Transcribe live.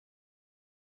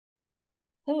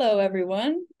Hello,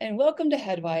 everyone, and welcome to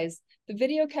Headwise, the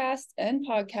videocast and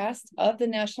podcast of the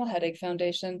National Headache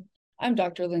Foundation. I'm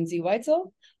Dr. Lindsay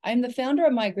Weitzel. I'm the founder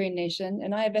of Migraine Nation,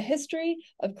 and I have a history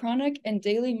of chronic and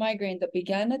daily migraine that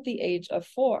began at the age of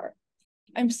 4.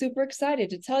 I'm super excited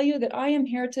to tell you that I am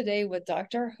here today with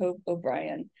Dr. Hope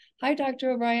O'Brien. Hi,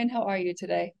 Dr. O'Brien. How are you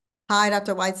today? Hi,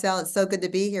 Dr. Weitzel. It's so good to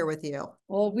be here with you.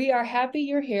 Well, we are happy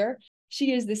you're here.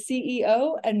 She is the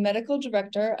CEO and medical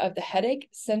director of the Headache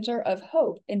Center of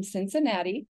Hope in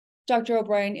Cincinnati. Dr.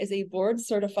 O'Brien is a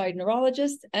board-certified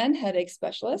neurologist and headache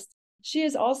specialist. She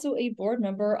is also a board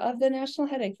member of the National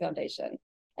Headache Foundation.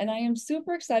 And I am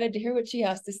super excited to hear what she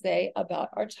has to say about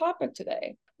our topic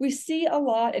today. We see a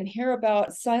lot and hear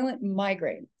about silent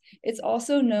migraine. It's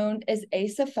also known as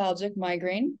acephalgic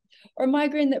migraine, or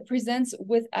migraine that presents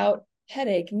without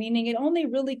headache, meaning it only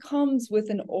really comes with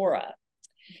an aura.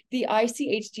 The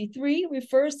ICHD3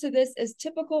 refers to this as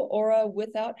typical aura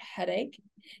without headache.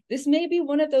 This may be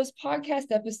one of those podcast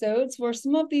episodes where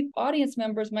some of the audience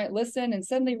members might listen and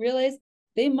suddenly realize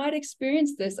they might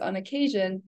experience this on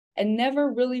occasion and never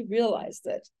really realized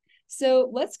it. So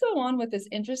let's go on with this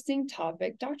interesting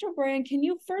topic. Dr. O'Brien, can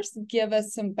you first give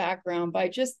us some background by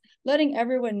just letting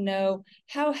everyone know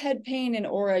how head pain and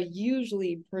aura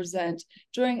usually present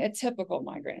during a typical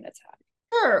migraine attack?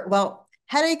 Sure. Well,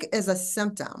 headache is a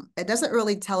symptom. It doesn't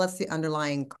really tell us the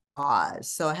underlying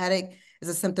cause. So a headache is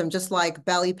a symptom just like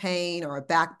belly pain or a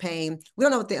back pain. We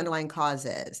don't know what the underlying cause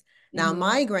is. Now,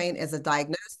 migraine is a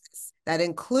diagnosis that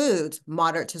includes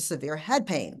moderate to severe head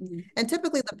pain. And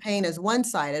typically the pain is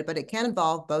one-sided, but it can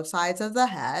involve both sides of the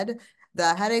head.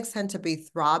 The headaches tend to be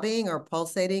throbbing or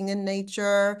pulsating in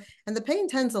nature, and the pain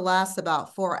tends to last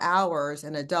about 4 hours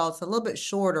in adults, a little bit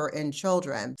shorter in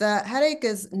children. The headache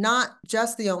is not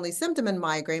just the only symptom in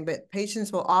migraine, but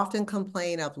patients will often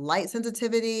complain of light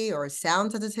sensitivity or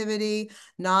sound sensitivity,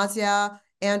 nausea,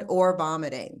 and or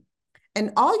vomiting.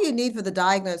 And all you need for the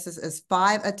diagnosis is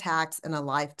 5 attacks in a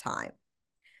lifetime.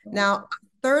 Now, a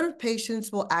third of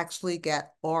patients will actually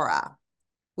get aura,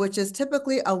 which is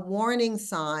typically a warning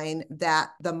sign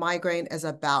that the migraine is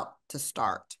about to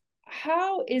start.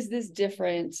 How is this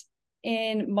different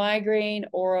in migraine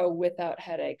aura without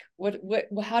headache?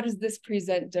 How does this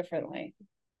present differently?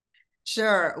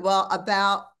 Sure. Well,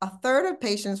 about a third of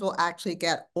patients will actually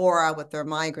get aura with their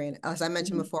migraine, as I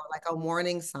mentioned before, like a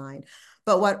warning sign.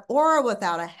 But what aura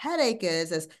without a headache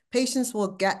is patients will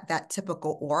get that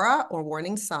typical aura or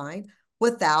warning sign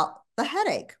without the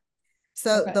headache.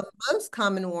 So the most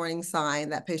common warning sign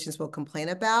that patients will complain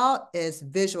about is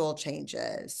visual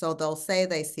changes. So they'll say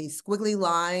they see squiggly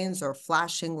lines or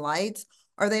flashing lights,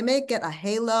 or they may get a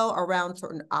halo around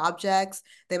certain objects.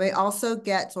 They may also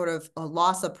get sort of a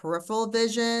loss of peripheral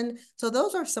vision. So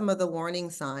those are some of the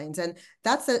warning signs. And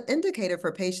that's an indicator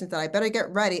for patients that I better get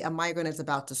ready, a migraine is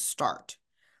about to start.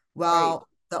 Well,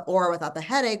 the aura without the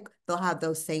headache, they'll have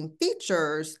those same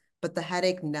features, but the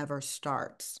headache never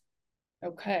starts.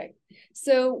 Okay.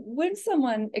 So when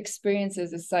someone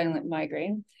experiences a silent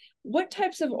migraine, what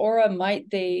types of aura might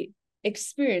they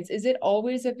experience? Is it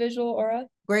always a visual aura?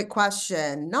 Great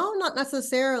question. No, not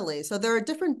necessarily. So there are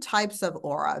different types of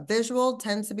aura. Visual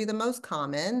tends to be the most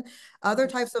common. Other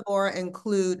types of aura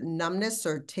include numbness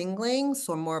or tingling,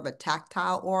 so more of a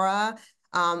tactile aura.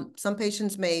 Some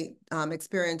patients may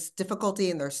experience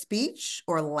difficulty in their speech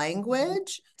or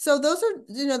language. So those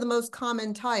are, the most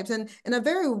common types. And in a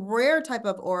very rare type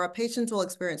of aura, patients will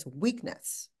experience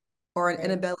weakness or an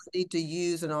inability to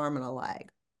use an arm and a leg.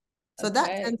 So that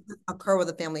tends to occur with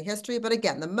a family history. But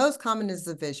again, the most common is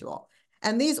the visual.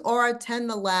 And these aura tend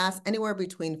to last anywhere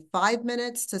between 5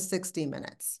 minutes to 60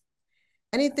 minutes.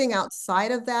 Anything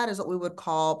outside of that is what we would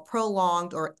call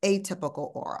prolonged or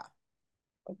atypical aura.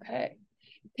 Okay.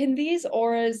 Can these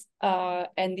auras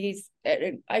and these,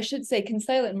 I should say, can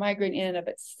silent migraine in and of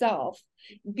itself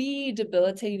be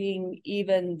debilitating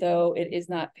even though it is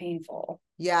not painful?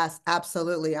 Yes,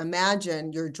 absolutely.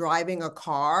 Imagine you're driving a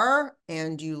car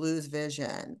and you lose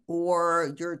vision,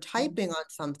 or you're typing on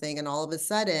something and all of a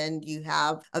sudden you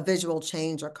have a visual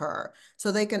change occur.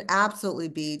 So they can absolutely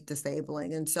be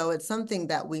disabling. And so it's something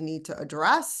that we need to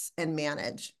address and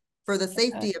manage for the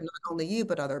safety of not only you,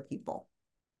 but other people.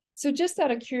 So just out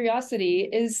of curiosity,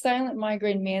 is silent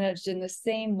migraine managed in the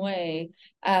same way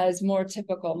as more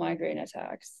typical migraine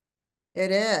attacks?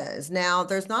 It is. Now,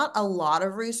 there's not a lot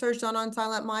of research done on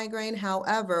silent migraine.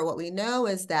 However, what we know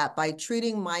is that by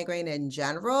treating migraine in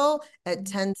general, it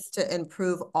tends to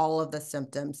improve all of the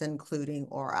symptoms, including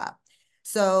aura.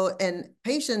 So in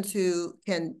patients who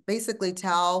can basically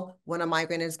tell when a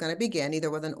migraine is going to begin,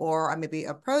 either with an aura or maybe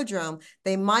a prodrome,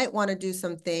 they might want to do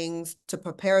some things to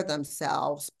prepare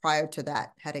themselves prior to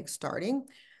that headache starting.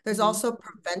 There's also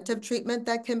preventive treatment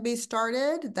that can be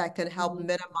started that can help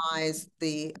minimize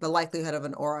the likelihood of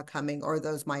an aura coming or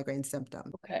those migraine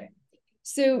symptoms. Okay.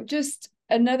 So just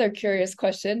another curious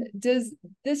question. Does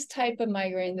this type of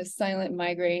migraine, the silent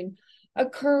migraine,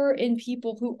 occur in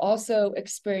people who also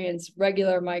experience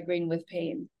regular migraine with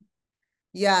pain?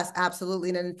 Yes, absolutely.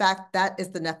 And in fact, that is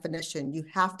the definition. You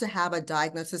have to have a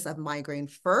diagnosis of migraine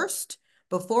first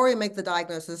before we make the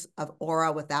diagnosis of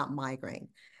aura without migraine.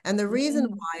 And the reason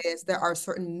why is there are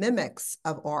certain mimics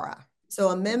of aura. So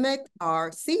a mimic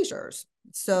are seizures.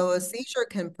 So a seizure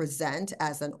can present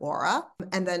as an aura,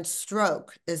 and then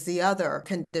stroke is the other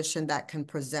condition that can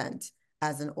present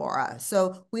as an aura.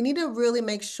 So we need to really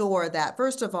make sure that,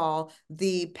 first of all,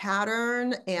 the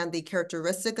pattern and the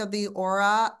characteristic of the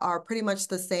aura are pretty much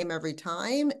the same every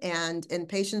time, and in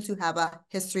patients who have a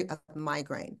history of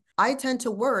migraine. I tend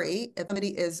to worry if somebody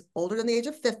is older than the age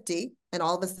of 50 and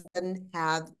all of a sudden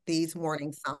have these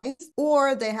warning signs,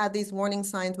 or they have these warning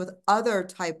signs with other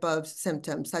type of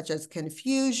symptoms, such as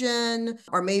confusion,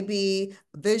 or maybe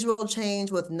visual change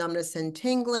with numbness and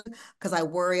tingling, because I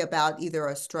worry about either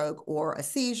a stroke or a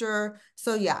seizure.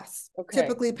 So yes,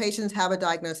 typically patients have a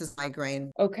diagnosis of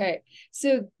migraine. Okay.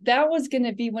 So that was going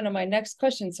to be one of my next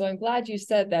questions. So I'm glad you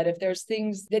said that, if there's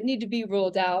things that need to be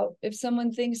ruled out, if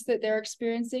someone thinks that they're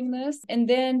experiencing this. And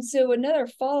then, so another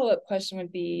follow-up question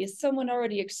would be, if someone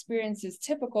already experiences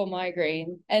typical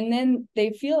migraine and then they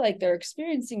feel like they're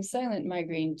experiencing silent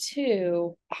migraine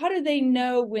too, how do they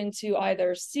know when to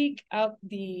either seek out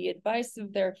the advice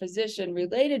of their physician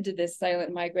related to this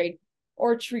silent migraine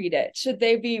or treat it? Should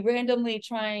they be randomly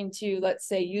trying to, let's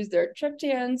say, use their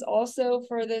triptans also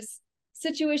for this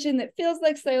situation that feels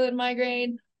like silent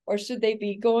migraine? Or should they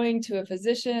be going to a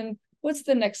physician? What's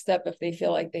the next step if they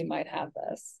feel like they might have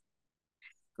this?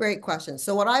 Great question.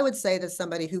 So what I would say to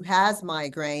somebody who has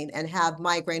migraine and have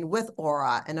migraine with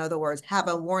aura, in other words, have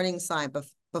a warning sign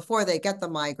before they get the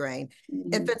migraine.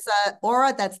 If it's an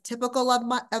aura that's typical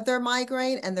of their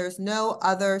migraine and there's no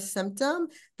other symptom,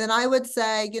 then I would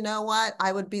say, you know what,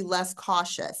 I would be less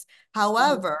cautious.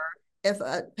 However, if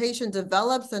a patient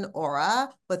develops an aura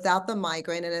without the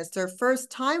migraine and it's their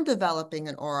first time developing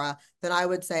an aura, then I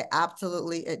would say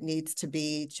absolutely it needs to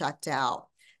be checked out,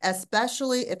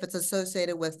 especially if it's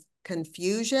associated with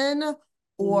confusion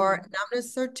or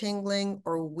numbness or tingling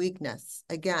or weakness.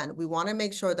 Again, we want to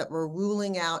make sure that we're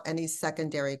ruling out any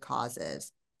secondary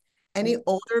causes. Any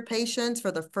older patients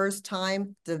for the first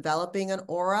time developing an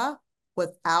aura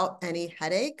without any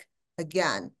headache,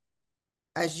 again,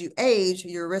 as you age,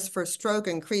 your risk for stroke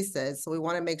increases. So we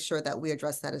want to make sure that we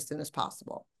address that as soon as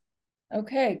possible.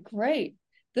 Okay, great.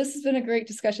 This has been a great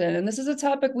discussion. And this is a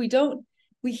topic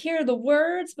we hear the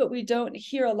words, but we don't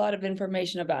hear a lot of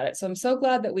information about it. So I'm so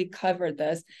glad that we covered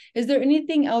this. Is there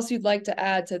anything else you'd like to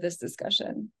add to this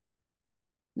discussion?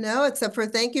 No, except for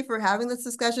thank you for having this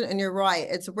discussion. And you're right,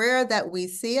 it's rare that we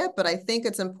see it, but I think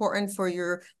it's important for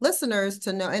your listeners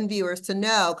to know and viewers to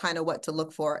know kind of what to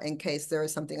look for in case there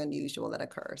is something unusual that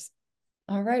occurs.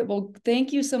 All right. Well,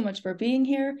 thank you so much for being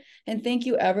here. And thank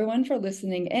you everyone for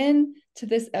listening in to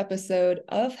this episode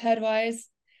of Headwise.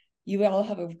 You all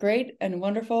have a great and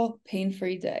wonderful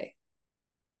pain-free day.